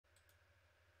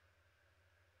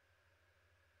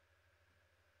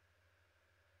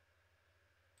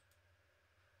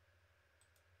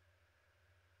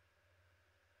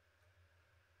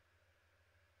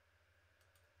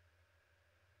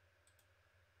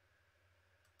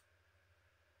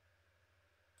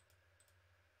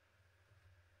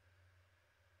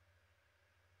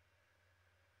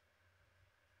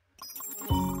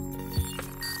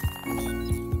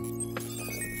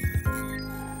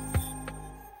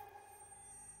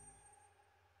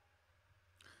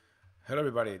Hello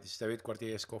everybody, this is David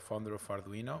Cuartillas, co-founder of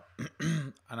Arduino,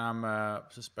 and I'm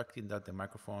suspecting that the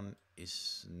microphone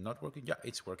is not working. Yeah,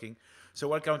 it's working. So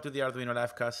welcome to the Arduino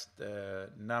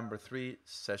LiveCast number 3,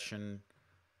 session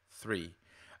 3.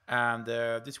 And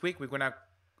this week we're gonna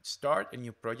start a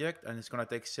new project, and it's gonna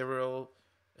take several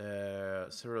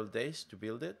days to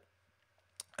build it.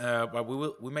 But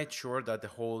we made sure that the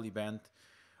whole event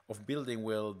of building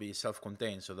will be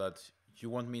self-contained, so that you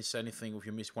won't miss anything if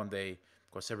you miss one day,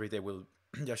 because every day will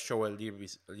just show a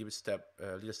little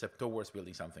step towards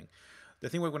building something. The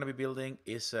thing we're going to be building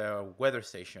is a weather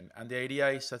station, and the idea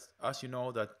is that, as you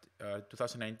know, that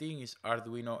 2019 is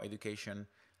Arduino Education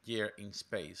Year in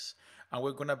Space, and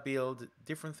we're going to build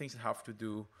different things that have to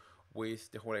do with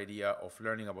the whole idea of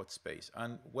learning about space.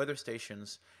 And weather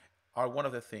stations are one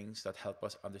of the things that help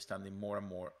us understanding more and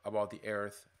more about the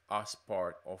Earth as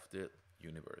part of the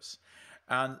universe.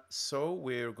 And so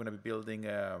we're going to be building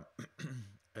an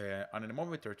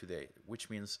anemometer today, which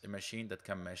means a machine that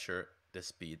can measure the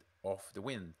speed of the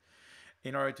wind.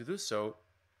 In order to do so,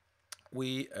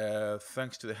 we,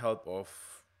 thanks to the help of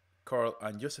Carl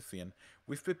and Josephine,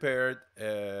 we've prepared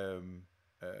a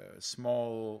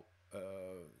small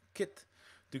kit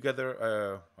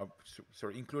together,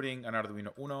 including an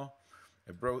Arduino Uno,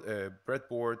 a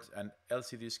breadboard, an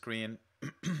LCD screen,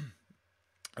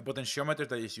 a potentiometer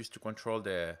that is used to control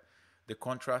the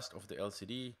contrast of the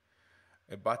LCD,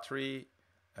 a battery,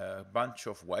 a bunch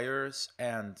of wires,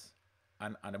 and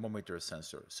an anemometer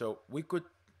sensor. So we could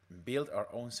build our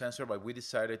own sensor, but we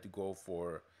decided to go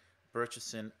for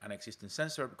purchasing an existing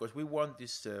sensor because we want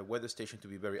this weather station to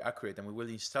be very accurate, and we will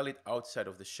install it outside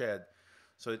of the shed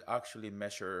so it actually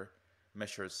measures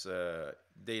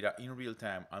data in real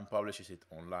time and publishes it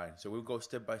online. So we'll go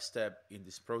step by step in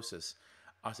this process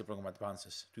as the program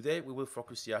advances. Today we will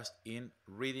focus just in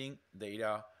reading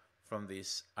data from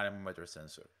this anemometer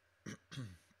sensor.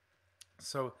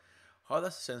 So how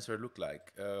does the sensor look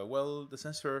like? Well, the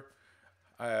sensor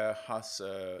has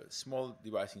a small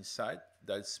device inside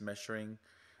that's measuring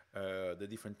the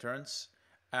different turns,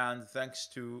 and thanks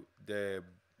to the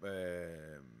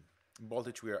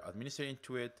voltage we are administering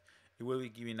to it, it will be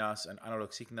giving us an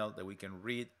analog signal that we can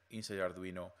read inside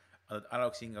Arduino, and that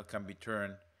analog signal can be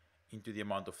turned into the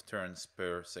amount of turns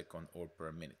per second or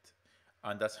per minute.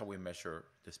 And that's how we measure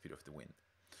the speed of the wind.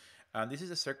 And this is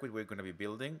the circuit we're going to be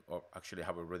building, or actually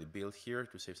have already built here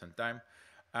to save some time.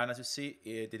 And as you see,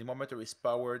 the anemometer is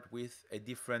powered with a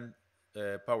different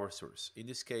power source. In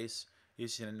this case,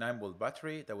 using a 9-volt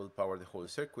battery that will power the whole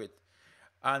circuit.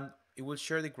 And it will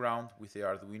share the ground with the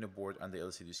Arduino board and the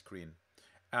LCD screen.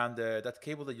 And that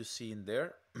cable that you see in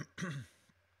there,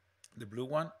 the blue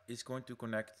one, is going to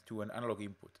connect to an analog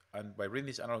input. And by reading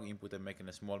this analog input and making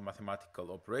a small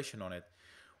mathematical operation on it,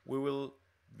 we will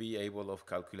be able of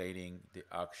calculating the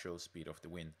actual speed of the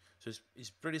wind. So it's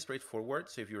pretty straightforward.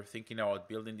 So if you're thinking about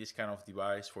building this kind of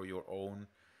device for your own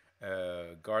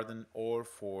garden or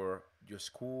for your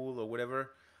school or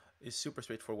whatever, it's super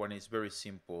straightforward and it's very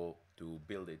simple to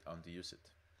build it and to use it.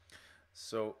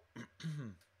 So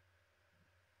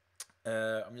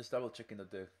I'm just double checking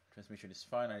that the transmission is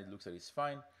fine, and it looks like it's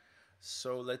fine.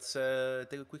 So let's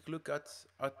take a quick look at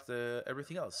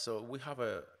everything else. So we have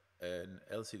an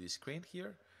LCD screen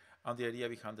here, and the idea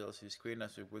behind the LCD screen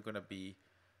is we're going to be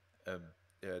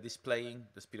displaying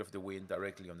the speed of the wind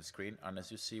directly on the screen. And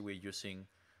as you see, we're using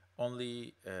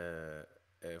only a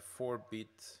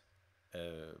 4-bit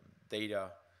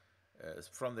data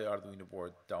from the Arduino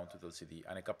board down to the LCD,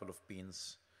 and a couple of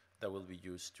pins that will be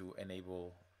used to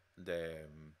enable the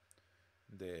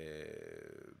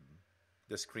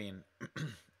screen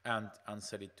and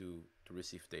set it to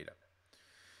receive data.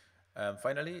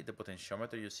 Finally, the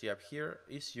potentiometer you see up here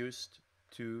is used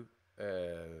to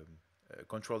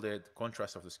control the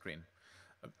contrast of the screen.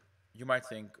 You might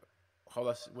think,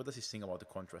 what does this thing about the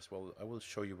contrast? Well, I will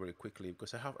show you very quickly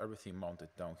because I have everything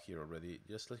mounted down here already.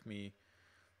 Just let me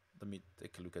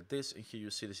take a look at this. And here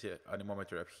you see this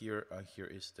anemometer up here, and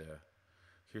here's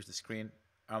the screen.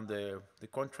 And the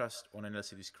contrast on an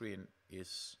LCD screen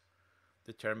is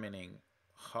determining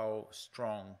how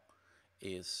strong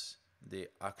is the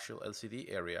actual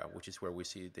LCD area, which is where we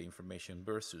see the information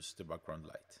versus the background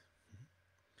light.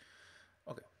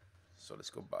 Okay, so let's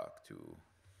go back to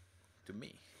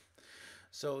me.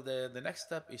 So the next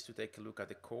step is to take a look at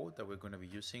the code that we're going to be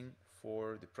using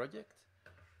for the project.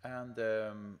 And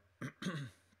the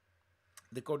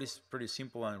code is pretty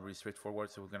simple and really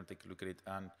straightforward, so we're going to take a look at it,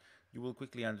 and you will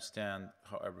quickly understand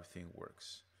how everything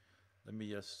works. Let me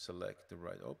just select the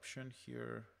right option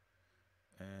here,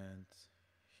 and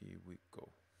here we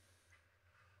go.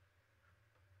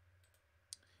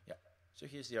 Yeah, so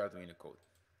here's the Arduino code.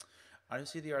 And you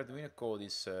see the Arduino code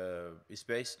is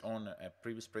based on a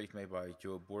previous project made by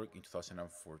Joe Burg in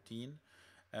 2014.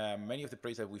 Many of the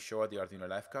projects that we show at the Arduino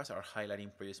LiveCast are highlighting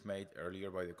projects made earlier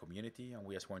by the community, and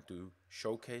we just want to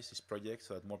showcase these projects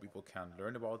so that more people can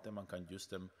learn about them and can use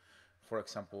them, for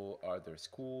example, at their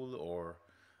school or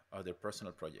other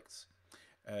personal projects.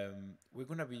 We're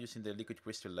going to be using the Liquid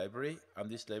Crystal library, and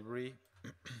this library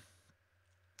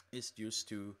is used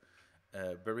to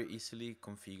very easily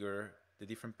configure the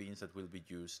different pins that will be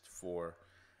used for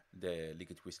the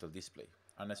Liquid Crystal display.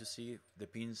 And as you see, the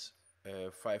pins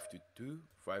 5 to 2,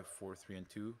 5, 4, 3, and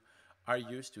 2 are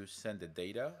used to send the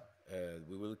data.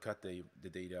 We will cut the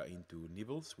data into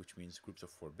nibbles, which means groups of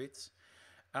 4 bits.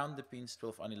 And the pins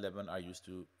 12 and 11 are used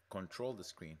to control the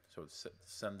screen. So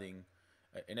sending,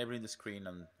 enabling the screen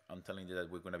and telling it that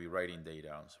we're going to be writing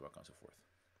data and so on and so forth.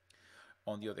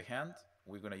 On the other hand,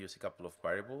 we're going to use a couple of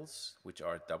variables, which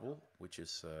are double, which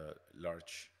is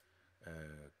large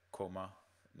comma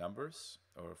numbers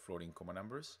or floating comma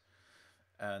numbers.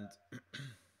 And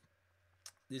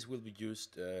this will be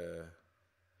used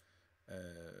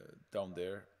down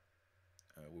there.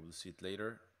 We will see it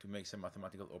later to make some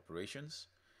mathematical operations.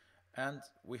 And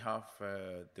we have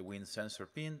the wind sensor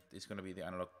pin. It's going to be the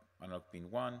analog pin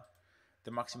 1.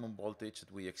 The maximum voltage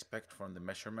that we expect from the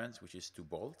measurements, which is 2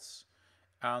 volts.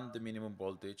 And the minimum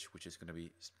voltage, which is going to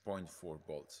be 0.4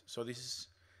 volts. So this is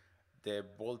the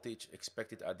voltage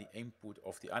expected at the input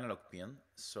of the analog pin.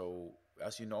 So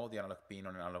as you know, the analog pin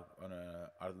on an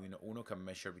Arduino Uno can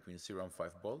measure between 0 and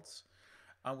 5 volts.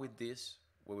 And with this,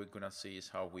 what we're going to see is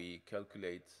how we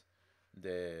calculate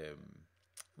the...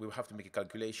 we will have to make a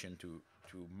calculation to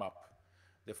map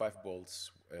the 5 volts,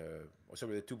 or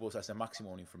sorry, the 2 volts as the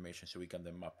maximum information, so we can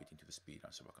then map it into the speed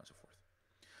and so on and so forth.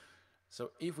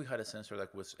 So if we had a sensor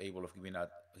that was able of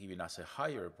giving us a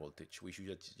higher voltage, we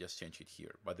should just change it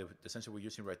here. But the sensor we're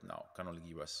using right now can only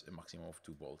give us a maximum of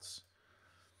 2 volts.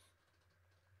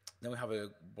 Then we have a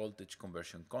voltage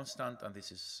conversion constant, and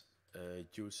this is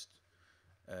used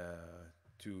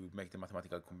to make the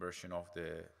mathematical conversion of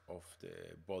the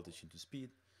voltage into speed.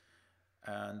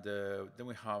 And then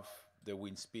we have the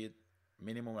wind speed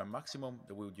minimum and maximum.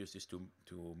 That we would use this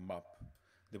to map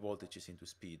the voltages into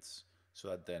speeds, so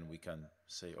that then we can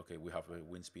say, okay, we have a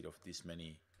wind speed of this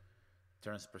many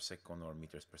turns per second or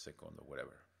meters per second or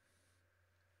whatever.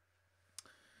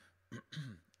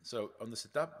 So on the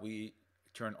setup, we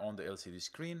turn on the LCD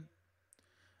screen.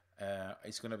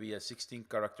 It's going to be a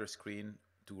 16-character screen,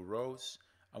 2 rows,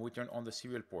 and we turn on the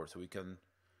serial port so we can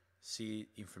see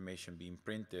information being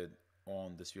printed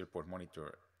on the serial port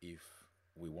monitor if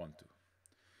we want to.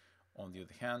 On the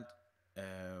other hand,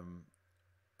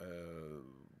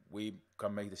 we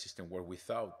can make the system work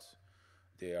without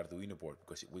the Arduino board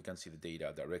because we can see the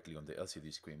data directly on the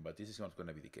LCD screen, but this is not going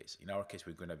to be the case. In our case,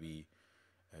 we're going to be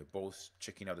both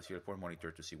checking out the serial port monitor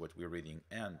to see what we're reading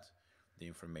and the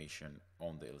information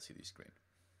on the LCD screen.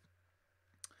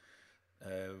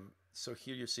 So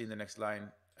here you see in the next line,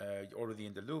 already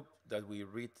in the loop, that we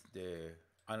read the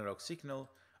analog signal,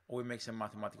 or we make some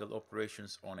mathematical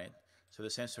operations on it. So the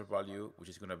sensor value, which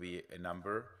is going to be a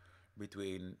number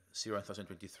between 0 and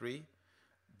 1023,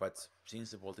 but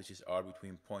since the voltages are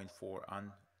between 0.4 and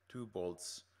 2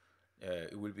 volts,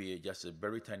 it will be just a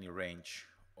very tiny range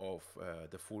of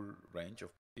the full range of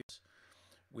values.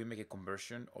 We make a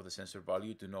conversion of the sensor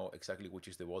value to know exactly which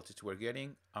is the voltage we're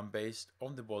getting, and based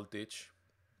on the voltage,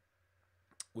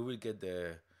 we will get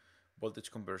the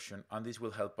voltage conversion, and this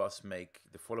will help us make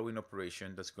the following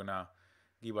operation that's gonna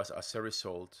give us as a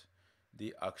result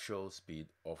the actual speed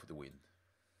of the wind.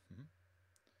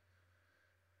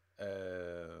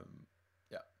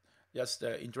 Yeah, just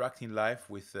interacting live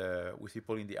with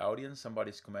people in the audience.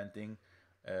 Somebody's commenting,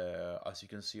 as you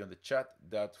can see on the chat,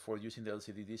 that for using the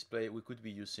LCD display, we could be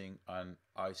using an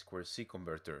I2C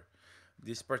converter.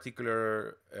 This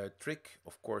particular trick,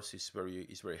 of course, is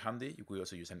very handy. You could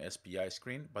also use an SPI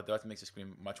screen, but that makes the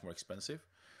screen much more expensive.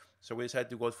 So we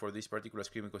decided to go for this particular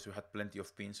screen because we had plenty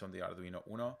of pins on the Arduino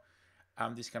Uno,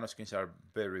 and these kind of screens are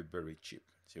very, very cheap.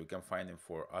 So you can find them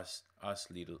for as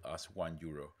little as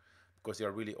 €1, because they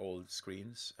are really old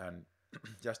screens, and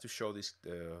just to show this,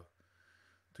 to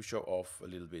show off a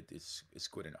little bit, is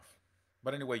good enough.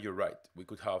 But anyway, you're right. We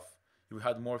could have, if we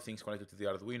had more things connected to the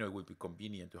Arduino, it would be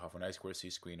convenient to have an I2C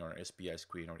screen or an SPI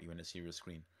screen or even a serial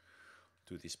screen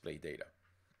to display data.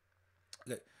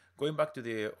 Okay. Going back to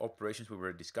the operations we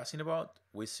were discussing about,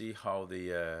 we see how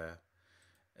this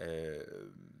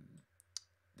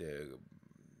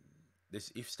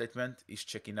if statement is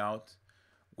checking out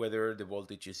whether the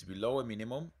voltage is below a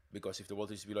minimum, because if the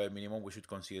voltage is below a minimum, we should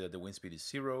consider that the wind speed is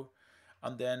 0,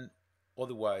 and then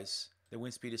otherwise the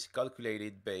wind speed is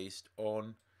calculated based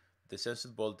on the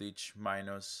sensed voltage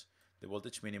minus the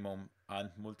voltage minimum and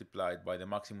multiplied by the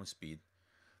maximum speed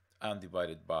and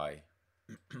divided by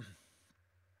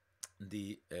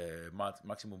the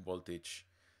maximum voltage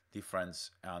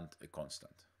difference and a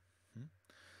constant.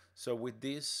 So with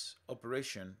this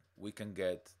operation, we can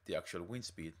get the actual wind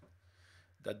speed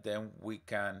that then we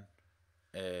can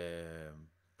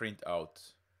print out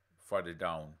farther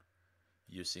down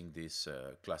using these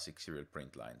classic serial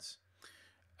print lines,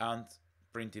 and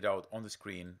print it out on the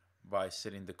screen by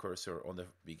setting the cursor on the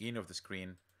beginning of the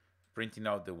screen, printing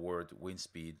out the word wind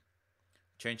speed,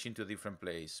 changing to a different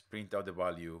place, print out the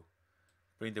value,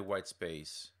 print the white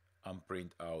space, and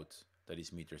print out that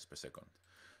is meters per second.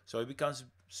 So it becomes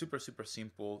super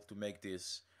simple to make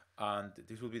this, and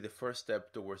this will be the first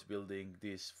step towards building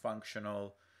this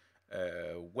functional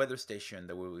weather station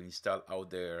that we will install out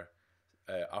there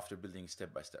after building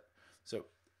step by step. So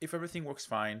if everything works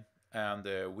fine and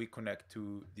we connect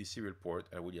to the serial port,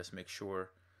 I will just make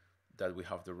sure that we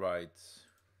have the right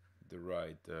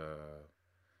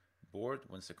board.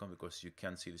 1 second, because you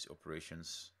can't see these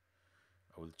operations.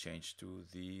 I will change to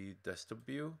the desktop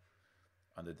view,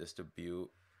 and the desktop view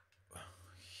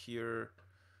here,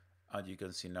 and you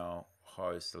can see now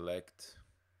how I select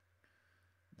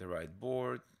the right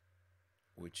board,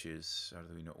 which is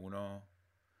Arduino Uno.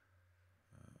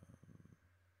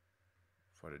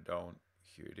 Further down,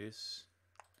 here it is,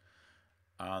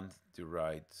 and the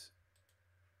right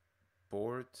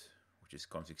board, which is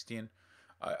COM16.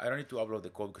 I don't need to upload the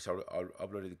code because I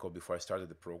uploaded the code before I started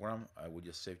the program. I will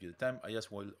just save you the time. I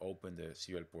just will open the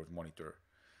serial port monitor.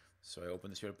 So I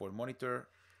open the serial port monitor,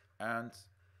 and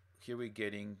here we're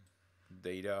getting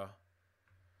data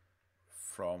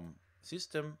from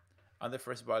system, and the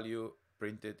first value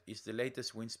printed is the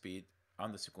latest wind speed,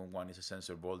 and the second one is a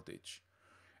sensor voltage.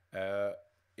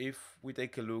 If we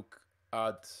take a look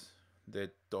at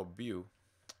the top view,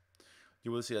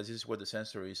 you will see that this is what the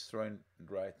sensor is throwing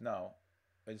right now.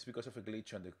 And it's because of a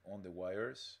glitch on the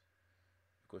wires,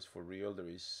 because for real there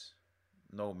is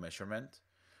no measurement.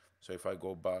 So if I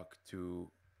go back to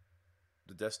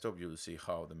the desktop, you'll see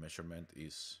how the measurement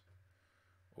is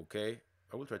okay.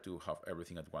 I will try to have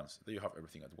everything at once. There you have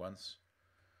everything at once.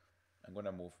 I'm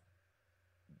gonna move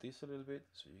this a little bit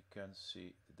so you can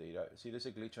see the data. See, there's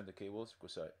a glitch on the cables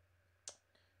because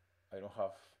I don't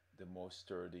have the most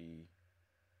sturdy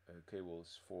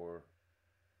cables for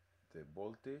the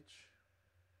voltage.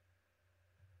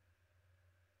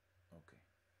 Okay.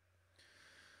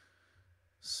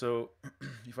 So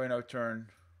if I now turn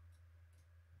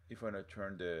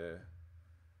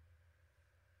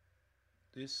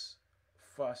this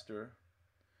faster,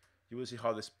 you will see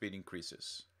how the speed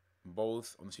increases,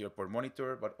 both on the serial port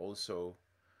monitor, but also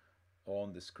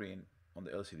on the screen, on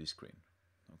the LCD screen.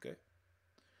 Okay.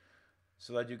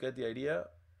 So that you get the idea,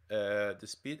 the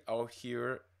speed out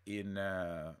here in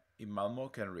Malmo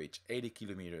can reach 80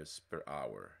 kilometers per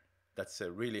hour. That's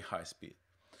a really high speed.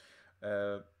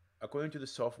 According to the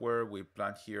software we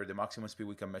planned here, the maximum speed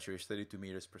we can measure is 32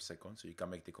 meters per second. So you can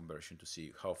make the conversion to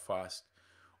see how fast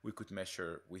we could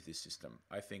measure with this system.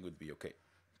 I think it would be okay.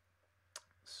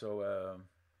 So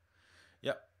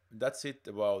yeah, that's it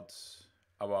about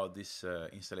this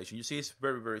installation. You see, it's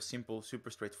very simple,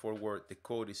 super straightforward. The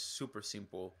code is super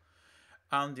simple.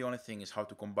 And the only thing is how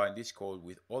to combine this code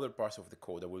with other parts of the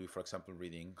code that will be, for example,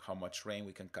 reading how much rain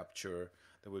we can capture,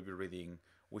 that will be reading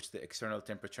which the external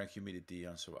temperature and humidity,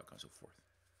 and so on and so forth.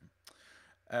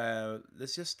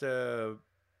 Let's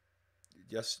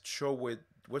just show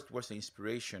what was the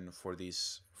inspiration for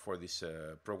this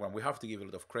program. We have to give a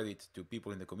lot of credit to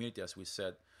people in the community, as we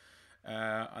said.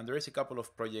 And there is a couple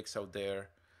of projects out there.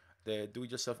 The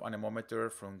do-it-yourself anemometer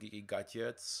from Geeky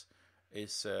Gadgets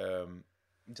is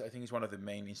I think it's one of the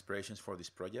main inspirations for this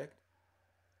project,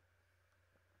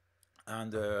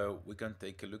 and we can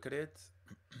take a look at it.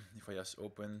 If I just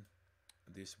open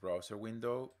this browser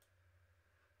window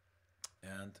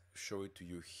and show it to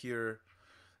you here.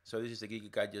 So this is the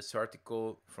Geeky Gadgets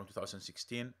article from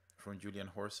 2016 from Julian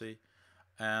Horsey,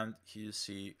 and here you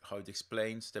see how it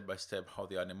explains step by step how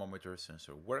the anemometer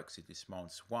sensor works. It is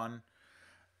mounts 1,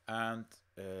 and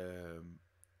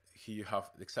here you have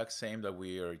the exact same that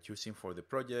we are using for the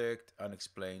project, and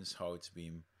explains how it's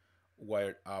been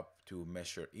wired up to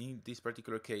measure. In this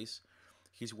particular case,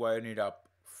 he's wiring it up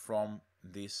from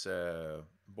this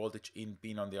voltage in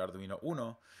pin on the Arduino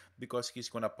Uno, because he's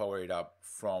gonna power it up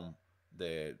from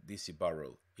the DC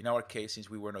barrel. In our case, since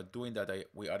we were not doing that,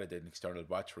 we added an external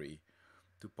battery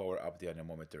to power up the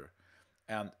anemometer.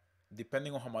 And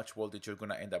depending on how much voltage you're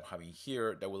going to end up having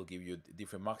here, that will give you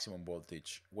different maximum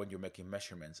voltage when you're making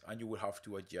measurements, and you will have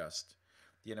to adjust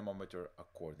the anemometer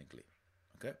accordingly.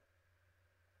 Okay.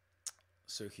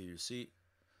 So here you see,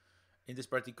 in this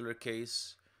particular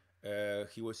case,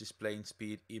 he was displaying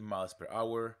speed in miles per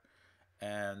hour,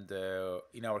 and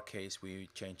in our case we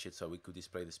changed it so we could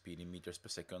display the speed in meters per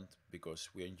second because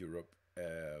we're in Europe,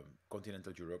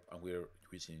 continental Europe, and we're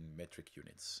using metric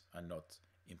units and not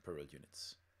imperial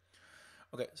units.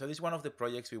 Okay, so this is one of the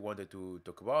projects we wanted to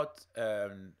talk about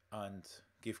and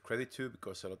give credit to,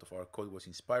 because a lot of our code was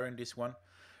inspiring this one.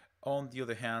 On the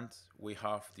other hand, we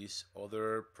have this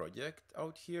other project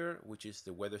out here, which is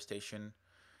the weather station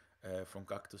from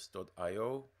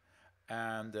cactus.io,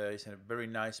 and it's a very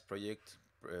nice project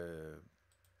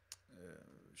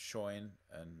showing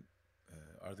an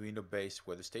Arduino-based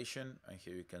weather station. And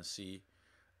here you can see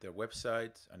their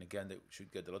website, and again, they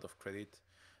should get a lot of credit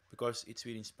because it's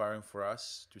been inspiring for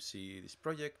us to see this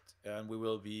project, and we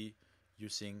will be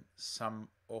using some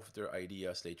of their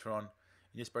ideas later on.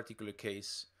 In this particular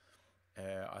case,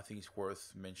 I think it's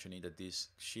worth mentioning that this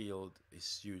shield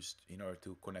is used in order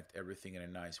to connect everything in a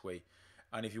nice way.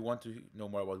 And if you want to know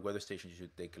more about weather stations, you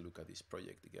should take a look at this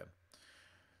project again.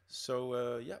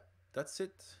 So yeah, that's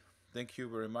it. Thank you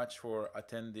very much for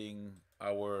attending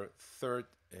our third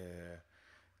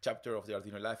chapter of the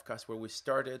Arduino LiveCast, where we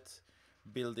started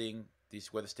building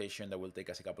this weather station that will take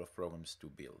us a couple of programs to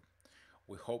build.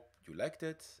 We hope you liked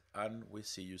it, and we'll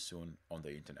see you soon on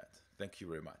the internet. Thank you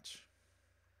very much.